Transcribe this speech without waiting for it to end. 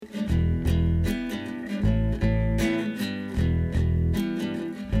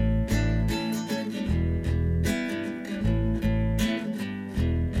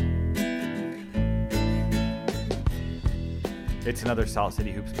It's another Salt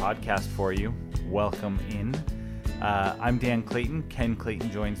City Hoops podcast for you. Welcome in. I'm Dan Clayton. Ken Clayton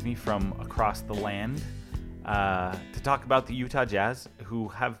joins me from across the land to talk about the Utah Jazz, who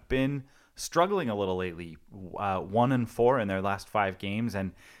have been struggling a little lately. 1-4 in their last 5 games.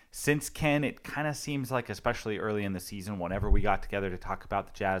 And since Ken, it kind of seems like, especially early in the season, whenever we got together to talk about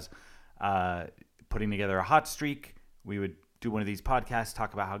the Jazz putting together a hot streak, we would do one of these podcasts,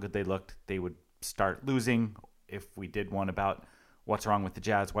 talk about how good they looked. They would start losing. If we did one about what's wrong with the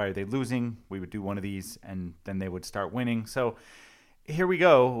Jazz, why are they losing, we would do one of these, and then they would start winning. So here we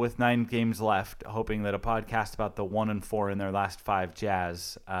go with 9 games left, hoping that a podcast about the 1-4 in their last 5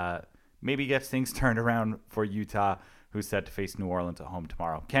 Jazz maybe gets things turned around for Utah, who's set to face New Orleans at home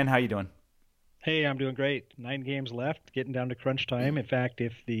tomorrow. Ken, how you doing? Hey, I'm doing great. 9 games left, getting down to crunch time. In fact,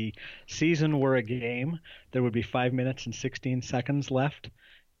 if the season were a game, there would be 5 minutes and 16 seconds left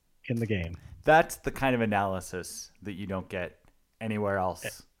in the game. That's the kind of analysis that you don't get anywhere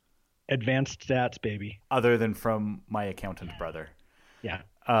else. Advanced stats, baby. Other than from my accountant brother. Yeah.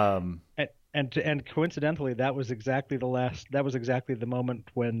 And coincidentally, that was exactly the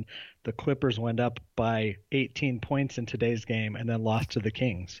moment when the Clippers went up by 18 points in today's game and then lost to the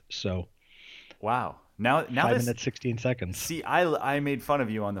Kings. So. Wow. Now 5 minutes, 16 seconds. See, I made fun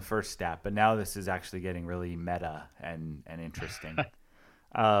of you on the first stat, but now this is actually getting really meta and interesting.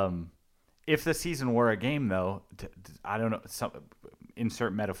 If the season were a game, though, I don't know,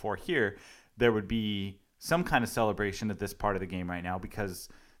 insert metaphor here, there would be some kind of celebration at this part of the game right now because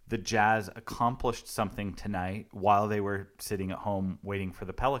the Jazz accomplished something tonight while they were sitting at home waiting for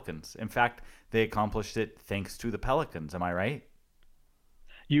the Pelicans. In fact, they accomplished it thanks to the Pelicans. Am I right?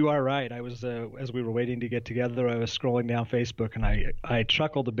 You are right. I was, as we were waiting to get together, I was scrolling down Facebook and I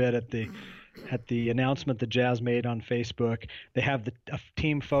chuckled a bit at the announcement the Jazz made on Facebook. They have a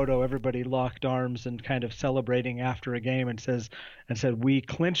team photo, everybody locked arms and kind of celebrating after a game, and said we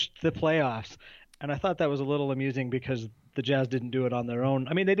clinched the playoffs. And I thought that was a little amusing because the Jazz didn't do it on their own.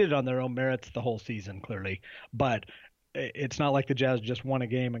 I mean, they did it on their own merits the whole season, clearly, but it's not like the Jazz just won a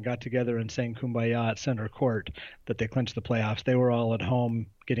game and got together and sang Kumbaya at center court that they clinched the playoffs. They were all at home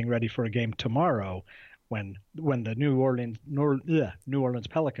getting ready for a game tomorrow when the New Orleans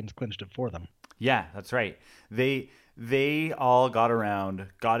Pelicans clinched it for them. Yeah, that's right. They all got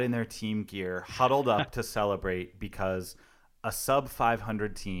in their team gear, huddled up to celebrate because a sub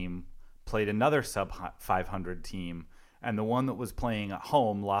 500 team played another sub 500 team. And the one that was playing at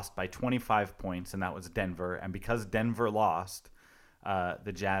home lost by 25 points, and that was Denver. And because Denver lost,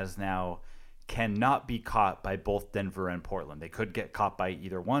 the Jazz now cannot be caught by both Denver and Portland. They could get caught by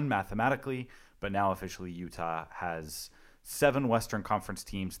either one mathematically, but now officially Utah has 7 Western Conference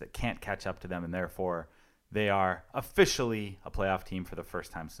teams that can't catch up to them, and therefore they are officially a playoff team for the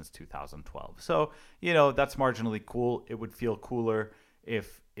first time since 2012. So, that's marginally cool. It would feel cooler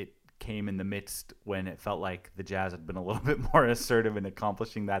if it came in the midst when it felt like the Jazz had been a little bit more assertive in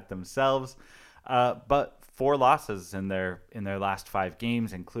accomplishing that themselves. But 4 losses in their last 5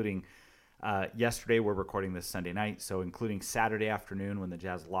 games, including yesterday. We're recording this Sunday night, so including Saturday afternoon when the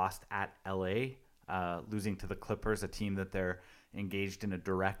Jazz lost at LA, losing to the Clippers, a team that they're engaged in a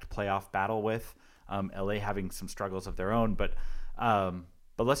direct playoff battle with. LA having some struggles of their own, but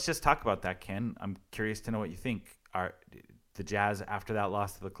let's just talk about that, Ken. I'm curious to know what you think. Are the Jazz, after that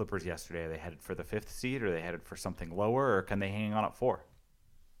loss to the Clippers yesterday, are they headed for the 5th seed? Or are they headed for something lower? Or can they hang on at 4?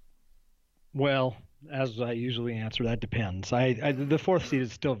 Well, as I usually answer, that depends. The 4th seed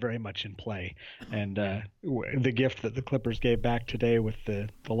is still very much in play. And the gift that the Clippers gave back today with the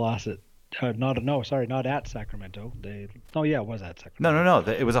loss at not at Sacramento. It was at Sacramento.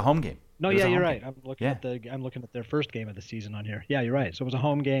 No. It was a home game. No, yeah, you're right. I'm looking at their first game of the season on here. Yeah, you're right. So it was a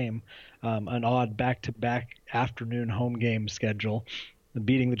home game, an odd back-to-back afternoon home game schedule,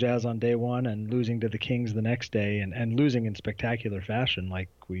 beating the Jazz on day one and losing to the Kings the next day, and losing in spectacular fashion, like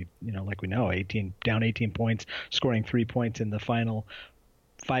we know, 18 points, scoring 3 points in the final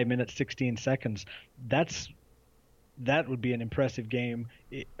 5 minutes 16 seconds. That would be an impressive game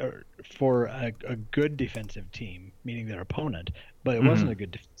for a good defensive team, meaning their opponent. But it wasn't a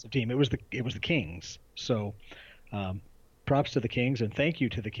good defensive team. It was the Kings. So props to the Kings and thank you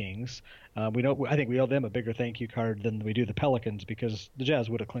to the Kings. I think we owe them a bigger thank you card than we do the Pelicans because the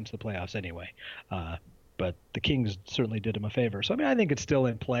Jazz would have clinched the playoffs anyway. But the Kings certainly did them a favor. So I think it's still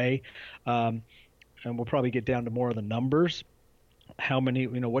in play, and we'll probably get down to more of the numbers. How many,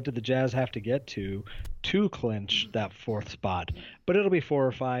 what did the Jazz have to get to clinch that 4th spot? But it'll be 4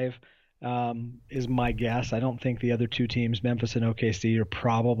 or 5. is my guess. I don't think the other two teams, Memphis and OKC, are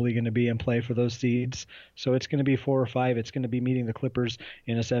probably going to be in play for those seeds. So it's going to be 4 or 5. It's going to be meeting the Clippers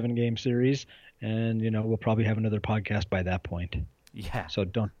in a 7-game series, and we'll probably have another podcast by that point. Yeah. So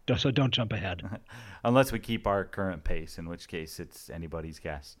don't jump ahead. Unless we keep our current pace, in which case it's anybody's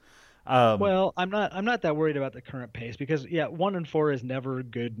guess. Well, I'm not that worried about the current pace because 1-4 is never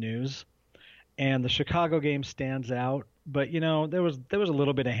good news, and the Chicago game stands out. But there was a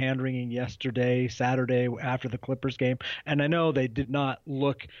little bit of hand wringing yesterday, Saturday after the Clippers game, and I know they did not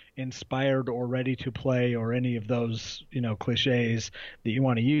look inspired or ready to play or any of those cliches that you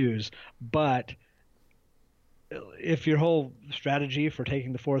want to use. But if your whole strategy for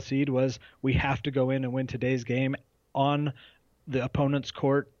taking the 4th seed was we have to go in and win today's game on the opponent's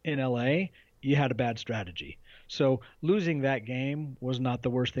court in LA, you had a bad strategy. So losing that game was not the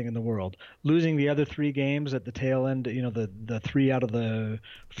worst thing in the world. Losing the other 3 games at the tail end, the 3 out of the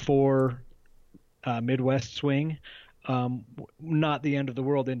 4 Midwest swing, not the end of the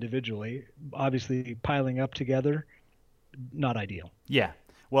world individually. Obviously, piling up together, not ideal. Yeah.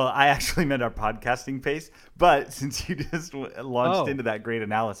 Well, I actually meant our podcasting pace, but since you just launched into that great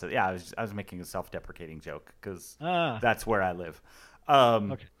analysis, I was making a self-deprecating joke because that's where I live.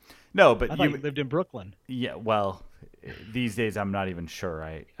 Okay. No, but I thought you lived in Brooklyn. Yeah, well, these days I'm not even sure.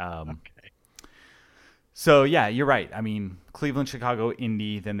 Okay. So yeah, you're right. I mean, Cleveland, Chicago,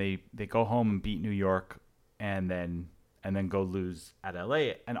 Indy, then they go home and beat New York, and then go lose at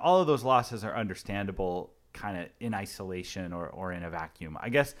LA, and all of those losses are understandable, kind of in isolation or in a vacuum. I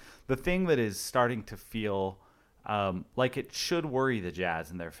guess the thing that is starting to feel like it should worry the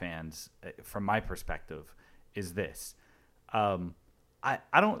Jazz and their fans, from my perspective, is this.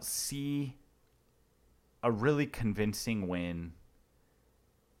 I don't see a really convincing win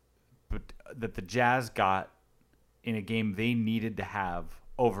but that the Jazz got in a game they needed to have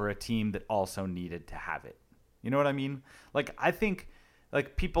over a team that also needed to have it. You know what I mean? Like, I think,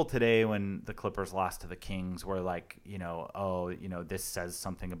 like, people today when the Clippers lost to the Kings were like, this says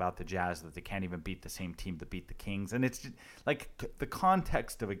something about the Jazz that they can't even beat the same team that beat the Kings. And it's just, like, the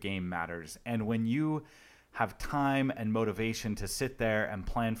context of a game matters. And when you have time and motivation to sit there and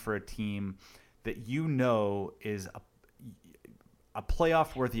plan for a team that is a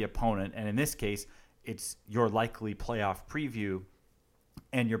playoff-worthy opponent, and in this case, it's your likely playoff preview,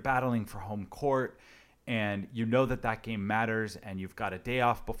 and you're battling for home court, and that game matters, and you've got a day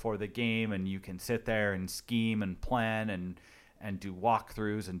off before the game, and you can sit there and scheme and plan and do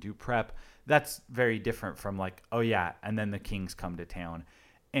walkthroughs and do prep. That's very different from like, oh yeah, and then the Kings come to town.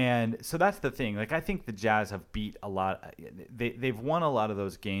 And so that's the thing. Like, I think the Jazz have beat a lot. They've won a lot of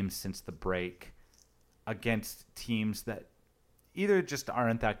those games since the break against teams that either just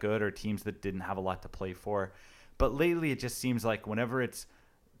aren't that good or teams that didn't have a lot to play for. But lately it just seems like whenever it's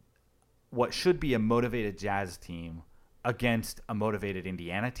what should be a motivated Jazz team against a motivated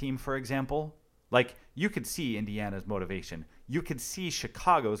Indiana team, for example, like, you could see Indiana's motivation. You could see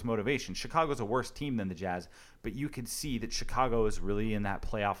Chicago's motivation. Chicago's a worse team than the Jazz, but you could see that Chicago is really in that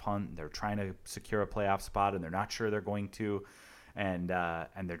playoff hunt. They're trying to secure a playoff spot, and they're not sure they're going to. And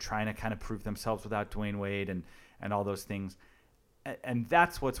they're trying to kind of prove themselves without Dwayne Wade and all those things. And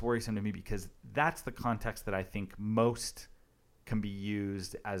that's what's worrisome to me, because that's the context that I think most can be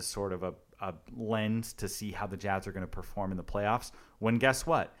used as sort of a lens to see how the Jazz are going to perform in the playoffs, when guess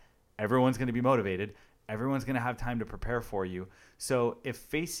what? Everyone's going to be motivated. Everyone's going to have time to prepare for you. So if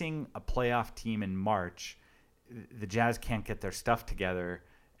facing a playoff team in March, the Jazz can't get their stuff together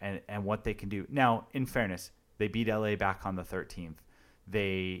and what they can do. Now, in fairness, they beat LA back on the 13th.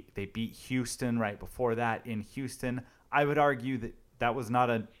 They beat Houston right before that in Houston. I would argue that was not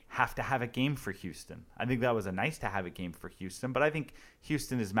a have-to-have a game for Houston. I think that was a nice-to-have a game for Houston, but I think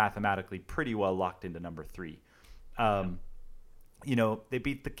Houston is mathematically pretty well locked into number 3. They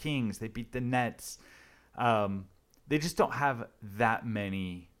beat the Kings. They beat the Nets. They just don't have that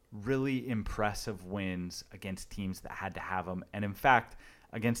many really impressive wins against teams that had to have them. And in fact,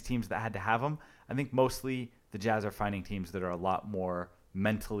 against teams that had to have them, I think mostly the Jazz are finding teams that are a lot more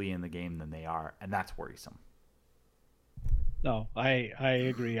mentally in the game than they are, and that's worrisome. No, I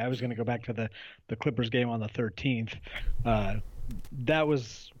agree. I was going to go back to the Clippers game on the 13th. That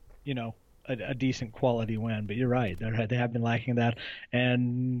was, a decent quality win, but you're right. They have been lacking that,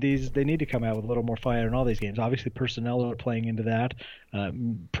 and they need to come out with a little more fire in all these games. Obviously, personnel are playing into that,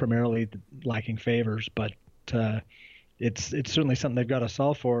 primarily lacking favors, but it's certainly something they've got to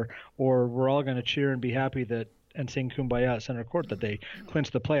solve for, or we're all going to cheer and be happy and sing Kumbaya at center court that they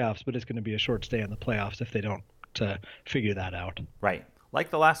clinched the playoffs, but it's going to be a short stay in the playoffs if they don't figure that out. Right.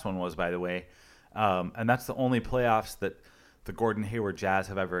 Like the last one was, by the way. And that's the only playoffs that the Gordon Hayward Jazz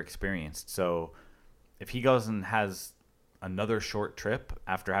have ever experienced. So if he goes and has another short trip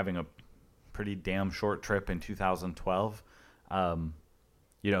after having a pretty damn short trip in 2012, who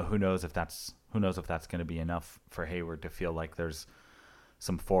knows if that's going to be enough for Hayward to feel like there's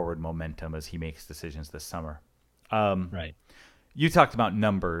some forward momentum as he makes decisions this summer. Right. You talked about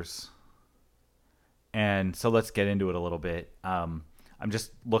numbers, and so let's get into it a little bit. I'm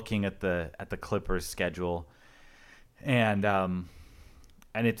just looking at the Clippers schedule, and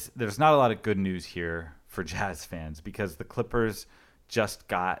there's not a lot of good news here for Jazz fans because the Clippers just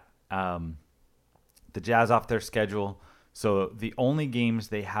got the Jazz off their schedule. So the only games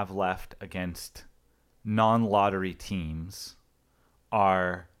they have left against non-lottery teams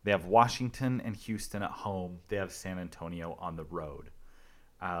are they have Washington and Houston at home. They have San Antonio on the road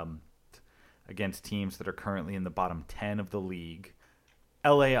against teams that are currently in the bottom 10 of the league.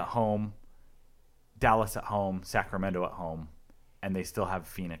 LA at home, Dallas at home, Sacramento at home, and they still have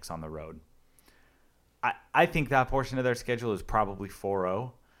Phoenix on the road. I think that portion of their schedule is probably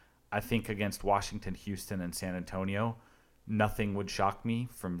 4-0. I think against Washington, Houston, and San Antonio, nothing would shock me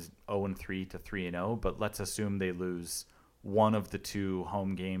from 0-3 to 3-0, but let's assume they lose one of the two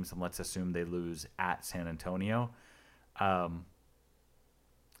home games, and let's assume they lose at San Antonio.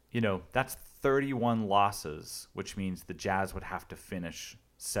 That's 31 losses, which means the Jazz would have to finish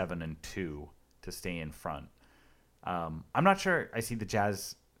 7-2 to stay in front. I'm not sure I see the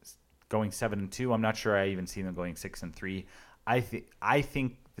Jazz going 7-2. I'm not sure I even see them going 6-3. I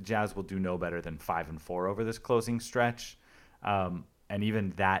think the Jazz will do no better than 5-4 over this closing stretch. And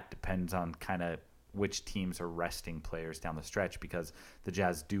even that depends on kind of which teams are resting players down the stretch, because the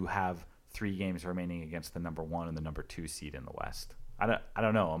Jazz do have 3 games remaining against the number 1 and the number 2 seed in the West. I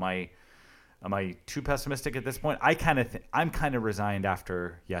don't know. Am I too pessimistic at this point? I'm kind of resigned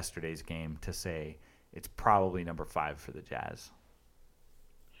after yesterday's game to say it's probably number 5 for the Jazz.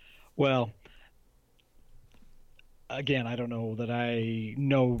 Well, again, I don't know that I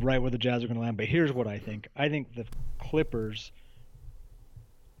know right where the Jazz are going to land, but here's what I think. I think the Clippers,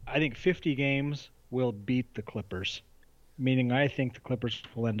 50 games will beat the Clippers, meaning I think the Clippers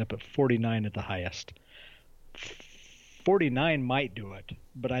will end up at 49 at the highest. 49 might do it,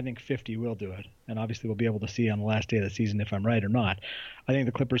 but I think 50 will do it. And obviously we'll be able to see on the last day of the season if I'm right or not. I think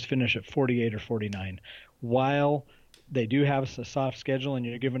the Clippers finish at 48 or 49. While they do have a soft schedule and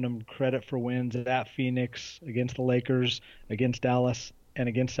you're giving them credit for wins at Phoenix, against the Lakers, against Dallas, and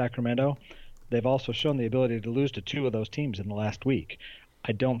against Sacramento, they've also shown the ability to lose to 2 of those teams in the last week.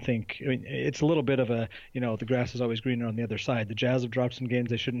 I don't think it's a little bit of a, the grass is always greener on the other side. The Jazz have dropped some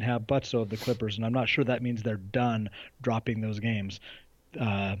games they shouldn't have, but so have the Clippers, and I'm not sure that means they're done dropping those games.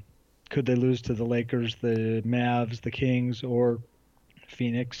 Could they lose to the Lakers, the Mavs, the Kings, or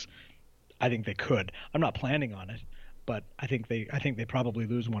Phoenix? I think they could. I'm not planning on it, but I think they probably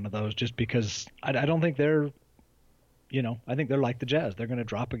lose one of those just because I don't think they're, I think they're like the Jazz. They're going to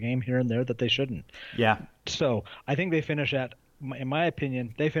drop a game here and there that they shouldn't. Yeah. So I think they finish at, in my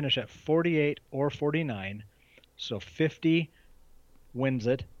opinion, they finish at 48 or 49. So 50 wins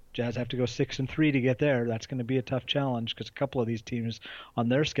it. Jazz have to go 6-3 to get there. That's going to be a tough challenge because a couple of these teams on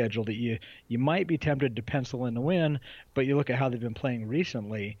their schedule that you might be tempted to pencil in a win, but you look at how they've been playing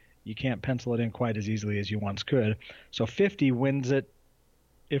recently, you can't pencil it in quite as easily as you once could. So 50 wins it,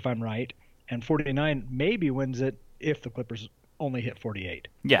 if I'm right, and 49 maybe wins it if the Clippers only hit 48.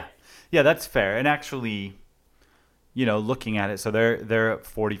 Yeah, that's fair. And actually, looking at it, so they're at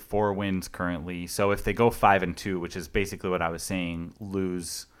 44 wins currently. So if they go 5-2, which is basically what I was saying,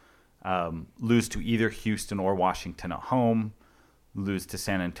 lose to either Houston or Washington at home, lose to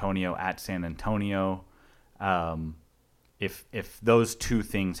San Antonio at San Antonio. If those 2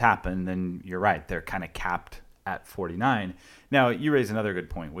 things happen, then you're right, they're kind of capped at 49. Now you raise another good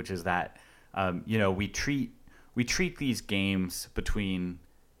point, which is that we treat these games between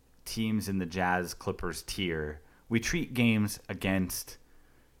teams in the Jazz Clippers tier. We treat games against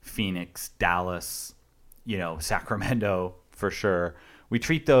Phoenix, Dallas, Sacramento for sure. We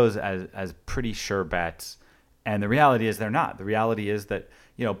treat those as pretty sure bets. And the reality is they're not. The reality is that,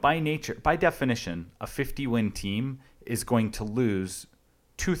 by definition, a 50-win team is going to lose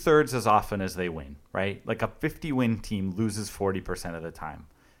 2/3 as often as they win, right? Like a 50-win team loses 40% of the time.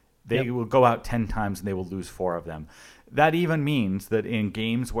 They will go out 10 times and they will lose 4 of them. That even means that in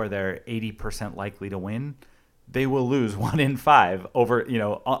games where they're 80% likely to win, they will lose 1 in 5 over,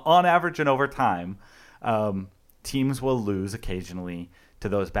 on average and over time. Teams will lose occasionally to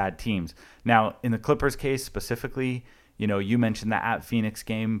those bad teams. Now, in the Clippers case specifically, you mentioned the at Phoenix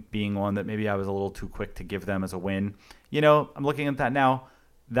game being one that maybe I was a little too quick to give them as a win. I'm looking at that now.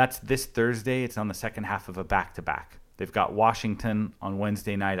 That's this Thursday. It's on the second half of a back-to-back. They've got Washington on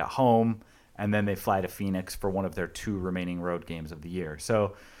Wednesday night at home, and then they fly to Phoenix for one of their 2 remaining road games of the year.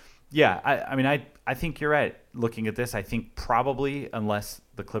 So, yeah, I think you're right. Looking at this, I think probably, unless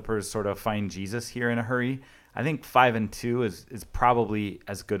the Clippers sort of find Jesus here in a hurry, I think 5-2 is probably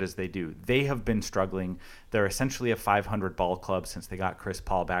as good as they do. They have been struggling. They're essentially a 500 ball club since they got Chris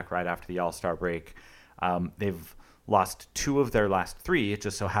Paul back right after the All-Star break. They've lost 2 of their last 3. It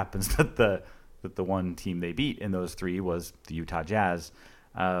just so happens that the one team they beat in those 3 was the Utah Jazz.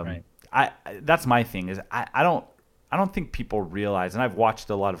 Right. That's my thing is I don't think people realize, and I've watched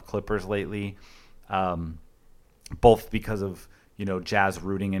a lot of Clippers lately, both because of Jazz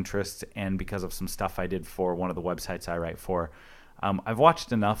rooting interests and because of some stuff I did for one of the websites I write for. I've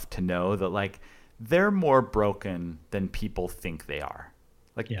watched enough to know that like they're more broken than people think they are.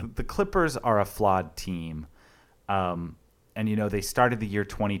 Like the Clippers are a flawed team. And they started the year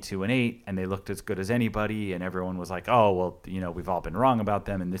 22-8 and they looked as good as anybody, and everyone was like, oh well, we've all been wrong about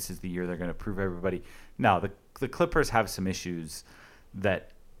them and this is the year they're going to prove everybody. No, the Clippers have some issues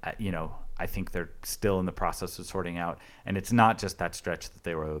that I think they're still in the process of sorting out, and it's not just that stretch that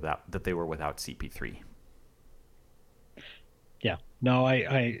they were without CP3. Yeah, no,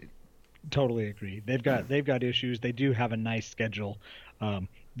 I totally agree. They've got issues. They do have a nice schedule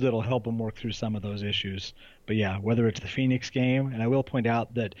that'll help them work through some of those issues. But yeah, whether it's the Phoenix game, and I will point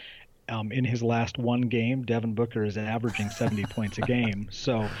out that in his last 1 game, Devin Booker is averaging 70 points a game.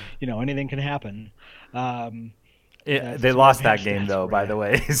 So anything can happen. They lost that game though, by the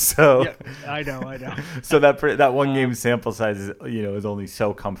way. So yeah, I know. So that 1 game sample size is only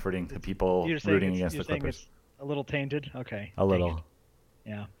so comforting to people rooting against the Clippers. It's a little tainted. Okay. A little.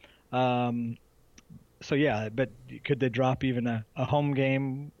 Yeah. So yeah, but could they drop even a home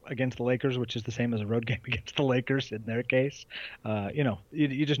game against the Lakers, which is the same as a road game against the Lakers in their case?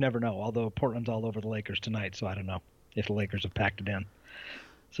 You just never know. Although Portland's all over the Lakers tonight, so I don't know if the Lakers have packed it in.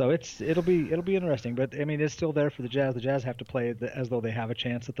 So it'll be interesting, but I mean it's still there for the Jazz. The Jazz have to play as though they have a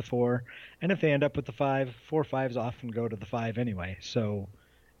chance at the 4, and if they end up with the 5, 4-5s often go to the 5 anyway. So,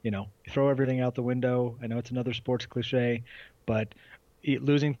 throw everything out the window. I know it's another sports cliche, but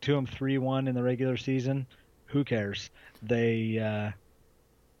losing to them 3-1 in the regular season, who cares? They'll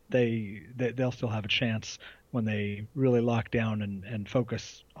still have a chance when they really lock down and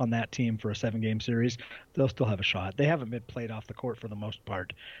focus on that team for a 7-game series. They'll still have a shot. They haven't been played off the court for the most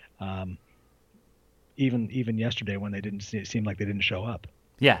part. Even yesterday when they didn't seem like they didn't show up.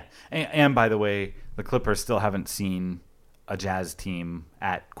 Yeah, and by the way, the Clippers still haven't seen a Jazz team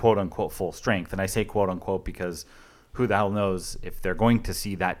at quote unquote full strength, and I say quote unquote because who the hell knows if they're going to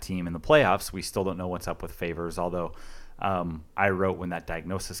see that team in the playoffs. We still don't know what's up with Favors, although I wrote when that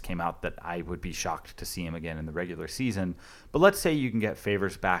diagnosis came out that I would be shocked to see him again in the regular season. But let's say you can get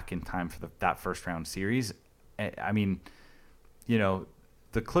Favors back in time for that first round series. I mean, the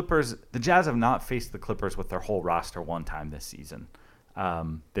Jazz have not faced the Clippers with their whole roster one time this season.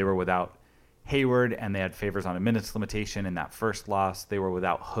 They were without Hayward, and they had Favors on a minutes limitation in that first loss. They were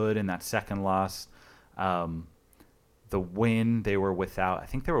without Hood in that second loss. The win, they were without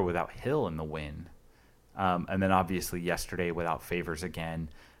Hill in the win. And then obviously yesterday without Favors again.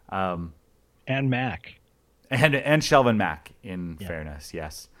 And Mack. And Shelvin Mack, in fairness,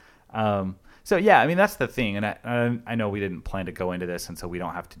 yes. So, yeah, I mean, that's the thing. And I know we didn't plan to go into this, and so we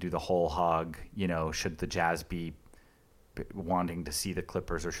don't have to do the whole hog, should the Jazz be wanting to see the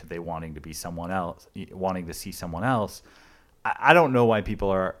Clippers or should they wanting to see someone else. I don't know why people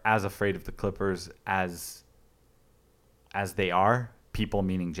are as afraid of the Clippers as they are, people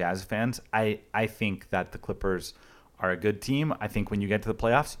meaning Jazz fans. I think that the Clippers are a good team. I think when you get to the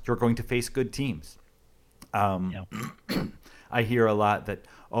playoffs, you're going to face good teams. I hear a lot that,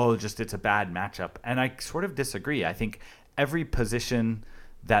 it's a bad matchup. And I sort of disagree. I think every position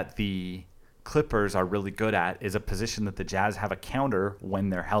that the Clippers are really good at is a position that the Jazz have a counter when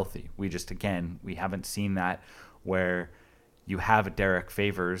they're healthy. We haven't seen that where you have a Derek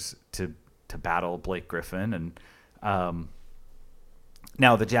Favors to battle Blake Griffin. And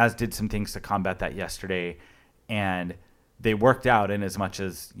now the Jazz did some things to combat that yesterday, and they worked out in as much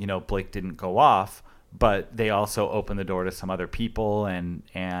as, Blake didn't go off, but they also opened the door to some other people, and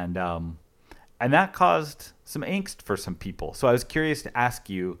that caused some angst for some people. So I was curious to ask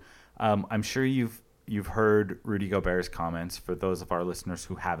you, I'm sure you've heard Rudy Gobert's comments. For those of our listeners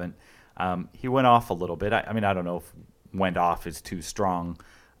who haven't, he went off a little bit. I mean, I don't know if went off is too strong,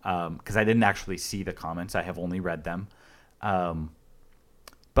 because I didn't actually see the comments. I have only read them.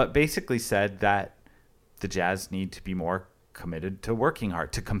 But basically said that the Jazz need to be more committed to working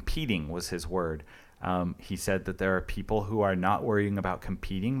hard, to competing was his word. He said that there are people who are not worrying about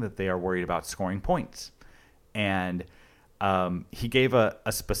competing, that they are worried about scoring points. And he gave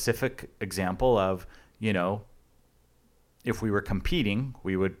a specific example of, if we were competing,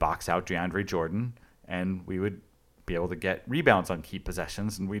 we would box out DeAndre Jordan and we would be able to get rebounds on key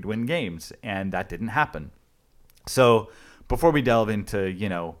possessions and we'd win games. And that didn't happen. So before we delve into,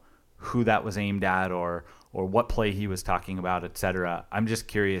 who that was aimed at or what play he was talking about, et cetera, I'm just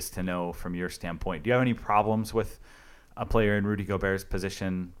curious to know from your standpoint, do you have any problems with a player in Rudy Gobert's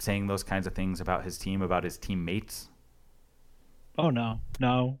position saying those kinds of things about his team, about his teammates? Oh, no.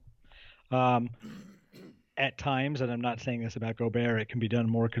 Um, at times, and I'm not saying this about Gobert, it can be done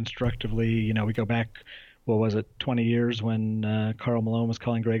more constructively. We go back, what was it, 20 years when Karl Malone was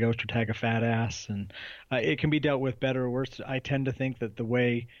calling Greg Ostertag a fat ass, and it can be dealt with better or worse. I tend to think that the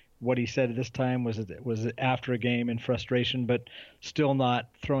way what he said at this time was after a game in frustration, but still not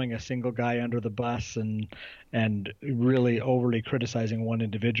throwing a single guy under the bus and really overly criticizing one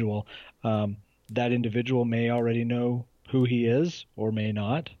individual. That individual may already know who he is or may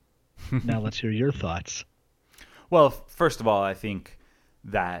not. Now let's hear your thoughts. Well, first of all, I think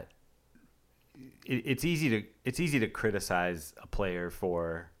that it's easy to criticize a player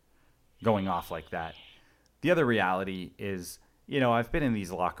for going off like that. The other reality is, I've been in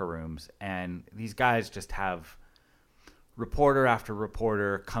these locker rooms and these guys just have reporter after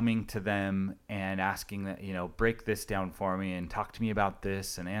reporter coming to them and asking that, break this down for me and talk to me about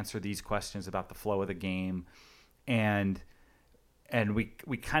this and answer these questions about the flow of the game. And we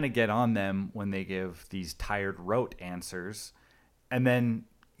kind of get on them when they give these tired rote answers. And then,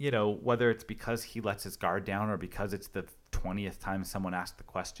 whether it's because he lets his guard down or because it's the 20th time someone asked the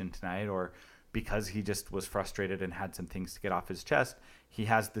question tonight or because he just was frustrated and had some things to get off his chest, he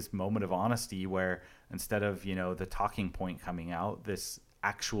has this moment of honesty where instead of, the talking point coming out, this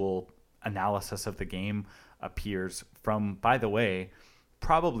actual analysis of the game appears from, by the way,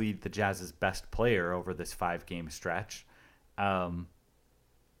 probably the Jazz's best player over this 5-game stretch. So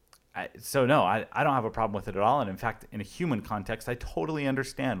no, I don't have a problem with it at all. And in fact, in a human context, I totally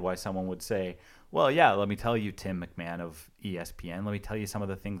understand why someone would say, well, yeah, let me tell you, Tim McMahon of ESPN, let me tell you some of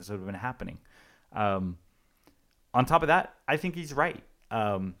the things that have been happening. On top of that, I think he's right.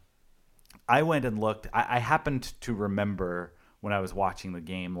 I went and looked. I happened to remember when I was watching the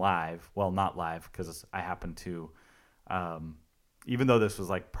game live. Well, not live because I happened to, even though this was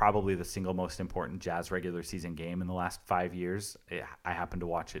like probably the single most important Jazz regular season game in the last 5 years, I happened to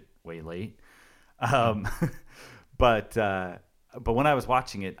watch it way late. But when I was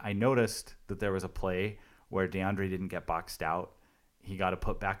watching it, I noticed that there was a play where DeAndre didn't get boxed out. He got a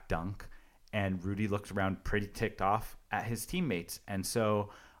putback dunk, and Rudy looked around pretty ticked off at his teammates. And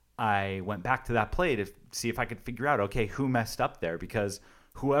so I went back to that play to see if I could figure out, okay, who messed up there? Because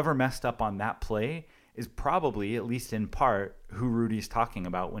whoever messed up on that play is probably, at least in part, who Rudy's talking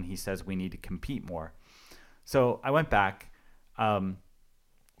about when he says we need to compete more. So I went back.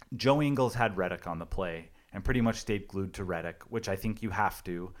 Joe Ingles had Redick on the play and pretty much stayed glued to Redick, which I think you have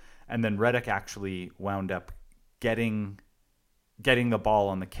to. And then Redick actually wound up getting the ball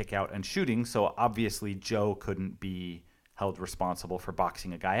on the kick out and shooting. So obviously Joe couldn't be held responsible for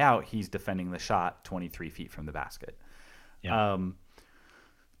boxing a guy out. He's defending the shot 23 feet from the basket. Yeah.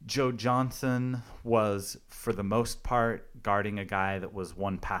 Joe Johnson was, for the most part, guarding a guy that was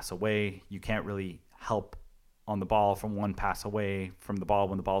one pass away. You can't really help on the ball from one pass away from the ball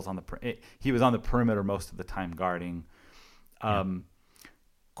when the ball's on the he was on the perimeter most of the time guarding.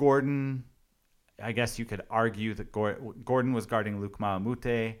 Gordon, I guess you could argue that Gordon was guarding Luke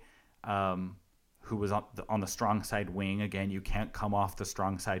Maamute, who was on the strong side wing. Again, you can't come off the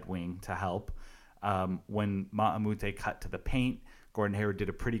strong side wing to help. When Maamute cut to the paint, Gordon Hayward did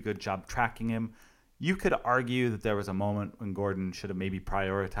a pretty good job tracking him. You could argue that there was a moment when Gordon should have maybe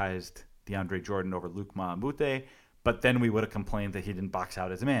prioritized DeAndre Jordan over Luke Maamute, but then we would have complained that he didn't box out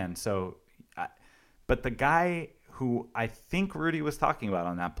his man. So, but the guy who I think Rudy was talking about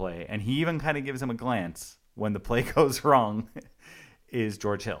on that play, and he even kind of gives him a glance when the play goes wrong, is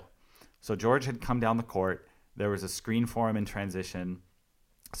George Hill. So George had come down the court. There was a screen for him in transition.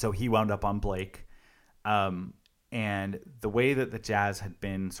 So he wound up on Blake. And the way that the Jazz had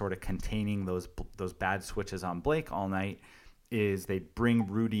been sort of containing those bad switches on Blake all night is they'd bring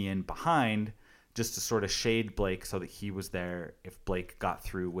Rudy in behind just to sort of shade Blake so that he was there if Blake got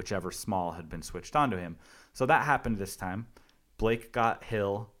through whichever small had been switched onto him. So that happened this time. Blake got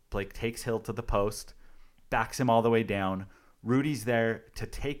Hill. Blake takes Hill to the post, backs him all the way down. Rudy's there to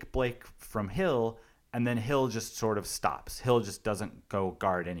take Blake from Hill, and then Hill just sort of stops. Hill just doesn't go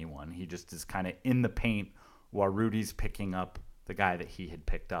guard anyone. He just is kind of in the paint while Rudy's picking up the guy that he had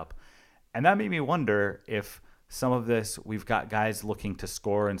picked up. And that made me wonder if some of this, we've got guys looking to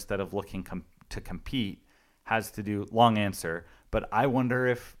score instead of looking to compete, has to do, long answer, but I wonder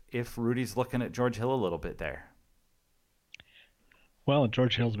if Rudy's looking at George Hill a little bit there. Well,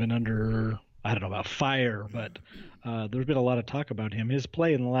 George Hill's been under, I don't know about fire, but there's been a lot of talk about him. His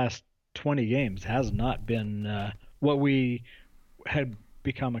play in the last 20 games has not been what we had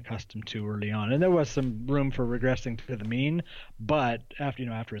become accustomed to early on. And there was some room for regressing to the mean, but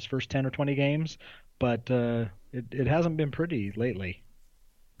after his first 10 or 20 games, but it hasn't been pretty lately.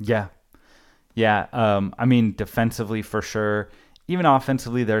 Yeah. Yeah. I mean, defensively for sure. Even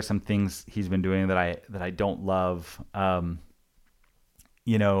offensively, there are some things he's been doing that I don't love.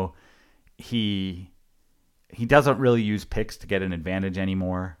 You know, he he doesn't really use picks to get an advantage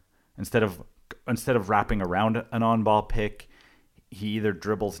anymore. Instead of wrapping around an on-ball pick, he either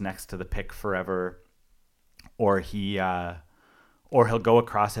dribbles next to the pick forever, or he'll go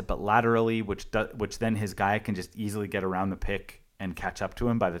across it but laterally, which then his guy can just easily get around the pick and catch up to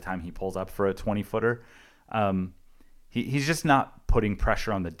him by the time he pulls up for a 20-footer. He's just not putting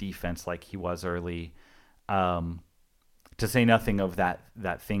pressure on the defense like he was early. To say nothing of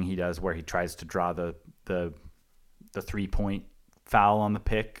that thing he does where he tries to draw the 3-point foul on the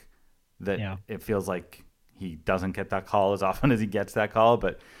pick. It feels like he doesn't get that call as often as he gets that call,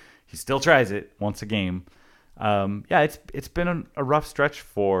 but he still tries it once a game. It's been a rough stretch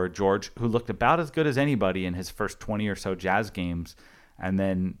for George, who looked about as good as anybody in his first 20 or so Jazz games, and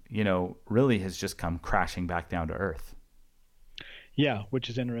then really has just come crashing back down to earth. Yeah, which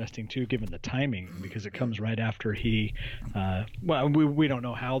is interesting too, given the timing, because it comes right after he. We don't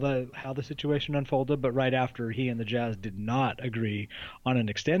know how the situation unfolded, but right after he and the Jazz did not agree on an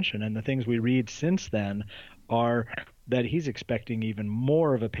extension, and the things we read since then are that he's expecting even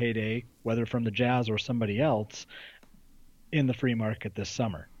more of a payday, whether from the Jazz or somebody else, in the free market this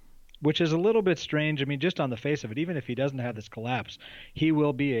summer, which is a little bit strange. I mean, just on the face of it, even if he doesn't have this collapse, he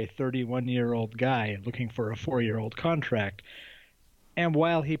will be a 31-year-old guy looking for a 4-year-old contract. And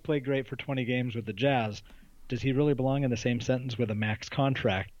while he played great for 20 games with the Jazz, does he really belong in the same sentence with a max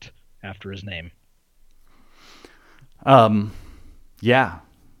contract after his name? Yeah,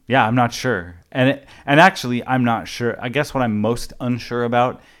 I'm not sure, and actually, I'm not sure. I guess what I'm most unsure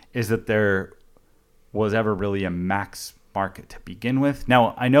about is that there was ever really a max market to begin with.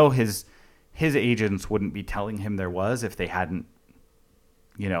 Now, I know his agents wouldn't be telling him there was if they hadn't,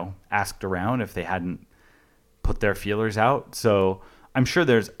 asked around, if they hadn't put their feelers out. So I'm sure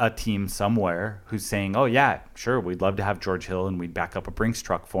there's a team somewhere who's saying, oh, yeah, sure, we'd love to have George Hill and we'd back up a Brinks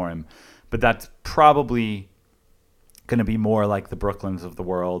truck for him. But that's probably going to be more like the Brooklyns of the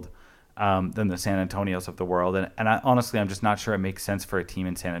world than the San Antonios of the world. And honestly, I'm just not sure it makes sense for a team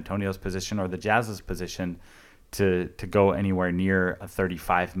in San Antonio's position or the Jazz's position to go anywhere near a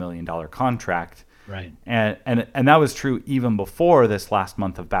 $35 million contract. Right. And that was true even before this last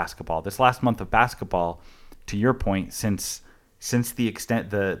month of basketball. This last month of basketball, to your point, since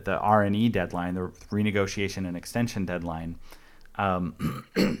the R&E deadline, the renegotiation and extension deadline,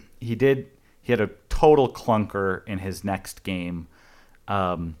 he had a total clunker in his next game.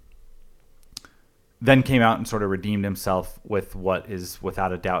 Then came out and sort of redeemed himself with what is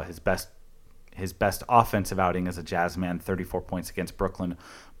without a doubt his best offensive outing as a Jazz man, 34 points against Brooklyn.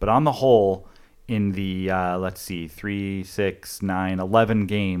 But on the whole, in the 3, 6, 9, 11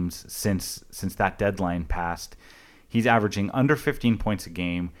 games since that deadline passed, he's averaging under 15 points a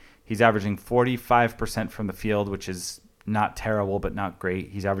game. He's averaging 45% from the field, which is not terrible, but not great.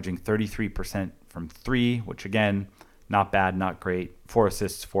 He's averaging 33% from 3, which again, not bad, not great. 4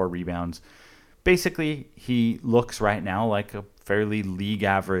 assists, 4 rebounds. Basically, he looks right now like a fairly league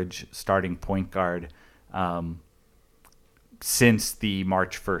average starting point guard since the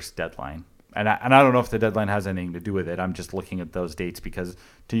March 1st deadline. And I don't know if the deadline has anything to do with it. I'm just looking at those dates because,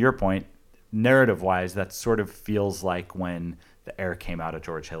 to your point, narrative-wise, that sort of feels like when the air came out of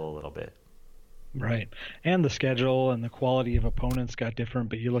George Hill a little bit. Right. And the schedule and the quality of opponents got different,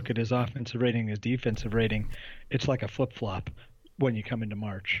 but you look at his offensive rating, his defensive rating, it's like a flip-flop when you come into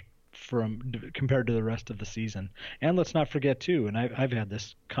March compared to the rest of the season. And let's not forget, too, and I've had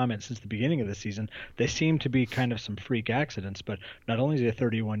this comment since the beginning of the season, they seem to be kind of some freak accidents, but not only is he a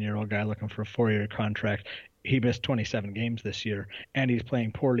 31-year-old guy looking for a 4-year contract, he missed 27 games this year, and he's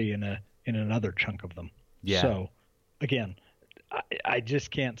playing poorly in another chunk of them. Yeah. So, again, I just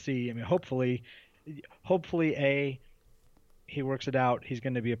can't see. I mean, hopefully, he works it out. He's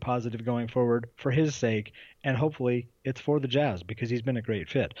going to be a positive going forward for his sake, and hopefully it's for the Jazz because he's been a great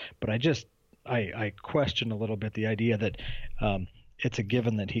fit. But I question a little bit the idea that it's a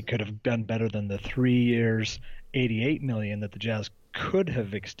given that he could have done better than the 3 years, $88 million that the Jazz could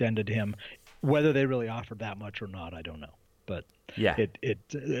have extended him. Whether they really offered that much or not, I don't know. But Yeah.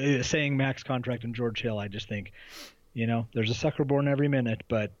 saying max contract and George Hill, I just think, there's a sucker born every minute,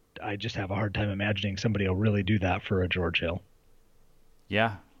 but I just have a hard time imagining somebody will really do that for a George Hill.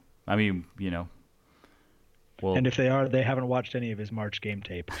 Yeah. I mean, well, And if they are, they haven't watched any of his March game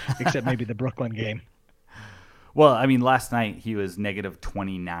tape, except maybe the Brooklyn game. well, I mean, last night he was negative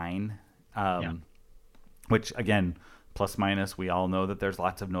 29, Yeah. which again, plus minus, we all know that there's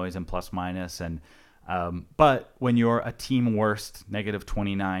lots of noise in plus minus. And, but when you're a team worst, negative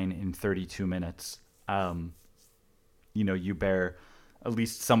 29 in 32 minutes, you bear at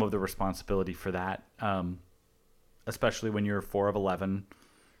least some of the responsibility for that, especially when you're 4 of 11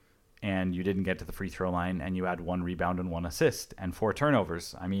 and you didn't get to the free throw line and you had 1 rebound and 1 assist and 4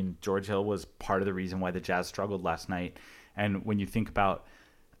 turnovers. I mean, George Hill was part of the reason why the Jazz struggled last night. And when you think about,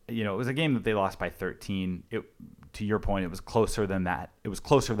 it was a game that they lost by 13. To your point, it was closer than that. It was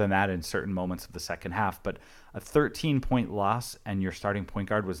closer than that in certain moments of the second half. But a 13-point loss and your starting point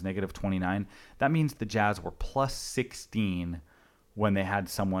guard was negative 29, that means the Jazz were plus 16 when they had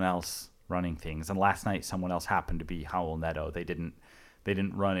someone else running things. And last night, someone else happened to be Howell Neto. They didn't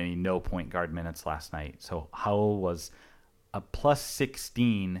run any no point guard minutes last night. So Howell was a plus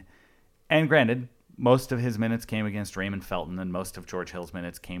 16. And granted, most of his minutes came against Raymond Felton, and most of George Hill's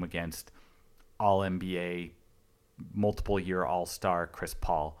minutes came against All-NBA, multiple-year All-Star Chris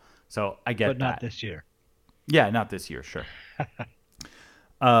Paul. So I get that. But not this year. Yeah, not this year, sure.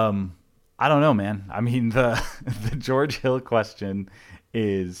 I don't know, man. I mean, the George Hill question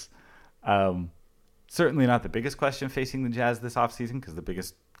is certainly not the biggest question facing the Jazz this offseason, because the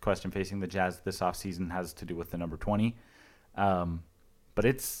biggest question facing the Jazz this offseason has to do with the number 20. But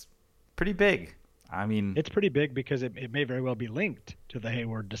it's pretty big. I mean, it's pretty big because it may very well be linked to the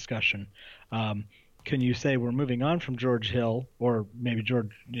Hayward discussion. Can you say we're moving on from George Hill, or maybe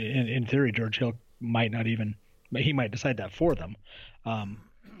in theory, George Hill might not even, he might decide that for them.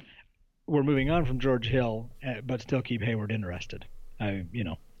 We're moving on from George Hill, but still keep Hayward interested.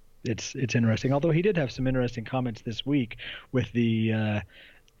 It's interesting. Although he did have some interesting comments this week with the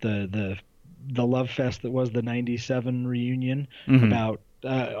love fest that was the '97 reunion about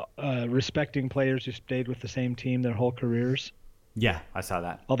respecting players who stayed with the same team their whole careers. Yeah, I saw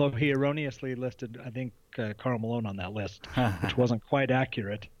that. Although he erroneously listed, I think, Karl Malone on that list, which wasn't quite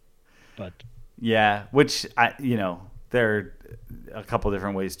accurate. But yeah, which there are a couple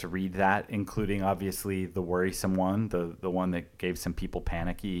different ways to read that, including obviously the worrisome one, the one that gave some people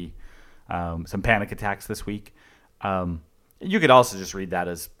some panic attacks this week. You could also just read that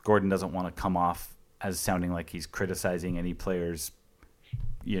as Gordon doesn't want to come off as sounding like he's criticizing any players,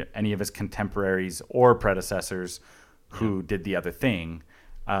 any of his contemporaries or predecessors who did the other thing.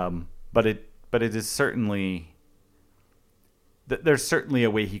 But it is certainly, there's certainly a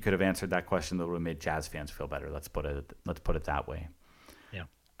way he could have answered that question that would have made Jazz fans feel better. Let's put it that way.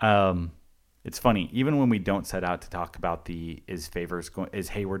 Yeah. It's funny, even when we don't set out to talk about is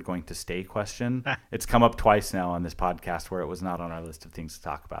Hayward going to stay question, it's come up twice now on this podcast where it was not on our list of things to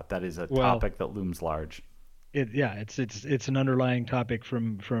talk about. That is a topic that looms large. It's an underlying topic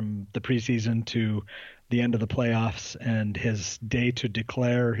from the preseason to the end of the playoffs, and his day to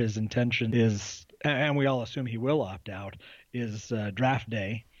declare his intention is, and we all assume he will opt out, is draft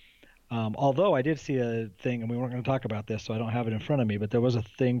day. Although I did see a thing, and we weren't going to talk about this, so I don't have it in front of me, but there was a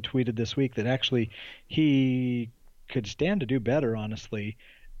thing tweeted this week that actually he could stand to do better, honestly,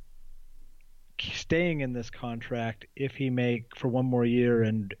 staying in this contract if he for one more year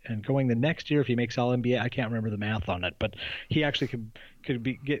and going the next year if he makes All-NBA. I can't remember the math on it, but he actually could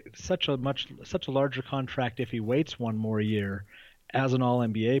get such a larger contract if he waits one more year as an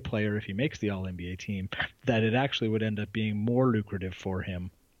All-NBA player if he makes the All-NBA team, that it actually would end up being more lucrative for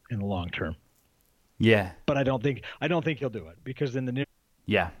him in the long term. Yeah. But I don't think he'll do it, because in the new.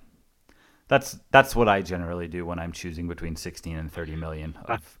 Yeah. That's what I generally do when I'm choosing between 16 and 30 million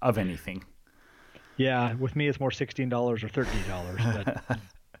of anything. Yeah, with me it's more $16 or $30,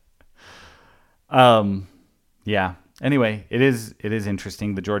 but yeah. Anyway, it is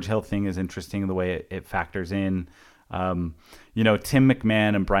interesting. The George Hill thing is interesting, the way it factors in. Tim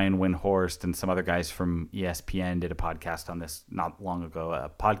McMahon and Brian Windhorst and some other guys from ESPN did a podcast on this not long ago, a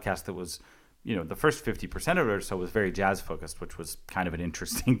podcast that was, the first 50% of it or so was very Jazz focused, which was kind of an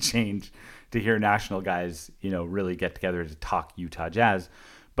interesting change to hear national guys, really get together to talk Utah Jazz.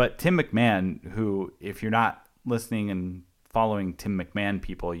 But Tim McMahon, who, if you're not listening and following Tim McMahon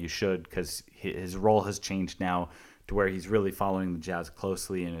people, you should, because his role has changed now to where he's really following the Jazz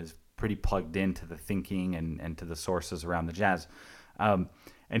closely and is pretty plugged into the thinking and to the sources around the Jazz. And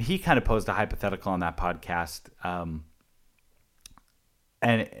he kind of posed a hypothetical on that podcast.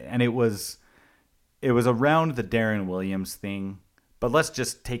 And it was it was around the Darren Williams thing, but let's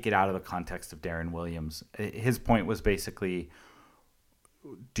just take it out of the context of Darren Williams. His point was basically,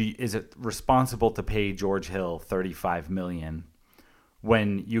 is it responsible to pay George Hill $35 million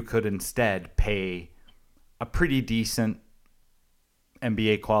when you could instead pay a pretty decent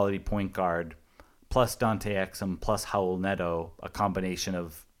NBA quality point guard plus Dante Exum plus Raul Neto, a combination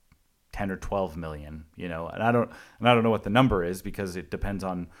of 10 or 12 million, and I don't know what the number is because it depends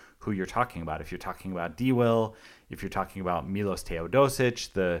on who you're talking about. If you're talking about D-Will, if you're talking about Milos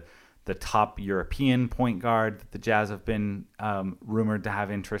Teodosic, the top European point guard that the Jazz have been rumored to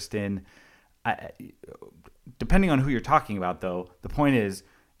have interest in. Depending on who you're talking about, though, the point is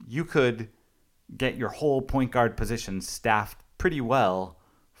you could get your whole point guard position staffed pretty well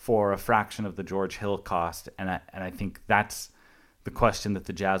for a fraction of the George Hill cost, and I think that's the question that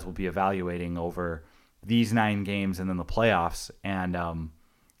the Jazz will be evaluating over these 9 games and then the playoffs. And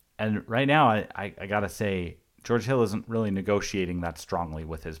right now, I gotta say, George Hill isn't really negotiating that strongly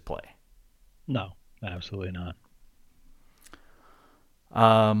with his play. No, absolutely not.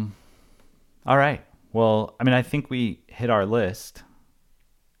 All right. Well, I mean, I think we hit our list.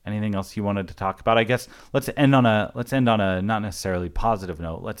 Anything else you wanted to talk about? I guess let's end on a not necessarily positive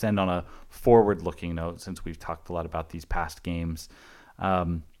note. Let's end on a forward-looking note, since we've talked a lot about these past games.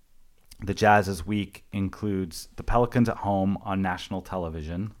 The Jazz's week includes the Pelicans at home on national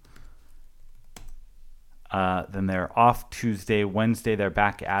television. Then they're off Tuesday. Wednesday, they're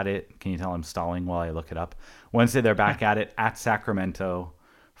back at it. Can you tell I'm stalling while I look it up? Wednesday, they're back at it at Sacramento.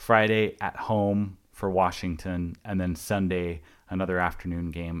 Friday, at home for Washington. And then Sunday, another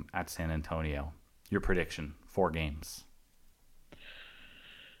afternoon game at San Antonio. Your prediction, 4 games.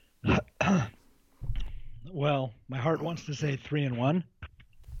 Well, my heart wants to say 3-1.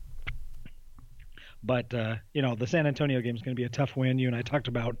 But, the San Antonio game is going to be a tough win. You and I talked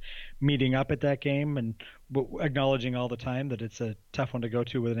about meeting up at that game and acknowledging all the time that it's a tough one to go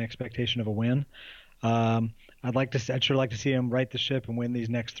to with an expectation of a win. I'd sure like to see him right the ship and win these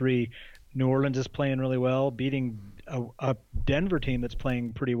next 3. New Orleans is playing really well, beating a Denver team that's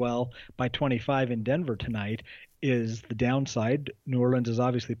playing pretty well by 25 in Denver tonight is the downside. New Orleans is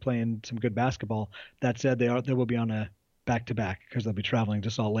obviously playing some good basketball. That said, they will be on a back-to-back because they'll be traveling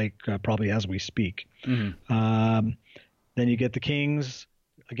to Salt Lake probably as we speak. Mm-hmm. Then you get the Kings.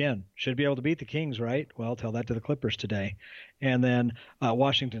 Again, should be able to beat the Kings, right? Well, tell that to the Clippers today. And then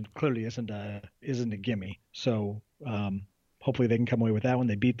Washington clearly isn't a gimme. So hopefully they can come away with that one.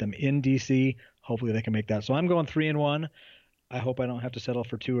 They beat them in D.C. Hopefully they can make that. So I'm going 3-1. I hope I don't have to settle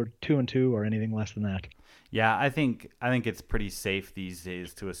for 2-2 or anything less than that. Yeah, I think it's pretty safe these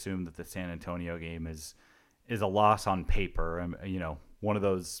days to assume that the San Antonio game is a loss on paper. One of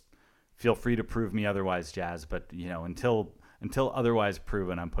those. Feel free to prove me otherwise, Jazz. But until otherwise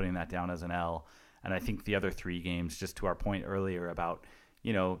proven, I'm putting that down as an L. And I think the other 3 games, just to our point earlier about,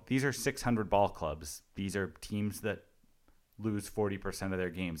 these are 600 ball clubs. These are teams that lose 40% of their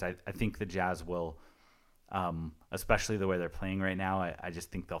games. I think the Jazz will, especially the way they're playing right now, I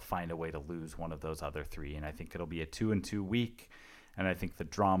just think they'll find a way to lose one of those other 3. And I think it'll be a 2-2 week. And I think the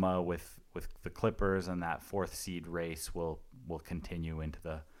drama with the Clippers and that 4th seed race will continue into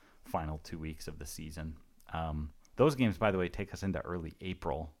the final 2 weeks of the season. Those games, by the way, take us into early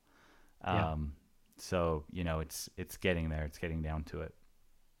April. So, it's getting there. It's getting down to it.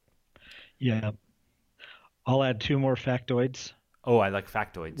 Yeah. I'll add 2 more factoids. Oh, I like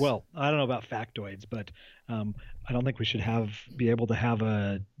factoids. Well, I don't know about factoids, but I don't think we should be able to have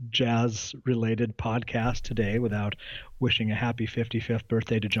a Jazz-related podcast today without wishing a happy 55th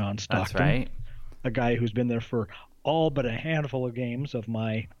birthday to John Stockton. That's right. A guy who's been there for all but a handful of games of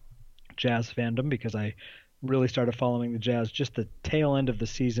my Jazz fandom because I really started following the Jazz just the tail end of the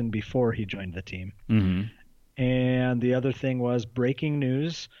season before he joined the team. Mm-hmm. And the other thing was breaking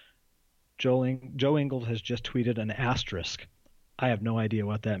news. Joe Ingles has just tweeted an asterisk. I have no idea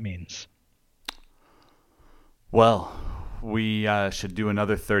what that means. Well, we should do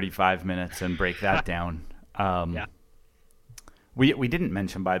another 35 minutes and break that down. Yeah. We didn't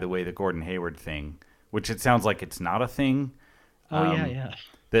mention, by the way, the Gordon Hayward thing, which it sounds like it's not a thing. Yeah.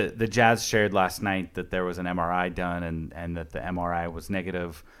 The Jazz shared last night that there was an MRI done and that the MRI was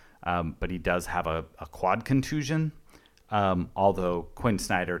negative, but he does have a quad contusion, although Quinn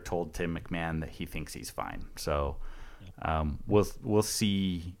Snyder told Tim McMahon that he thinks he's fine. So we'll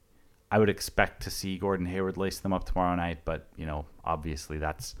see. I would expect to see Gordon Hayward lace them up tomorrow night, but obviously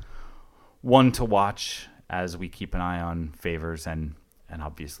that's one to watch as we keep an eye on Favors and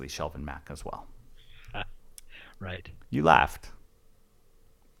obviously Shelvin Mack as well. Right. You laughed.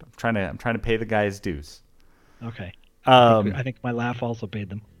 I'm trying to pay the guys dues. Okay. I think my laugh also paid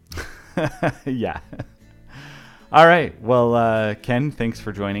them. Yeah. All right. Well, Ken, thanks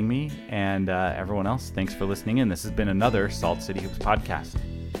for joining me. And everyone else, thanks for listening in. This has been another Salt City Hoops podcast.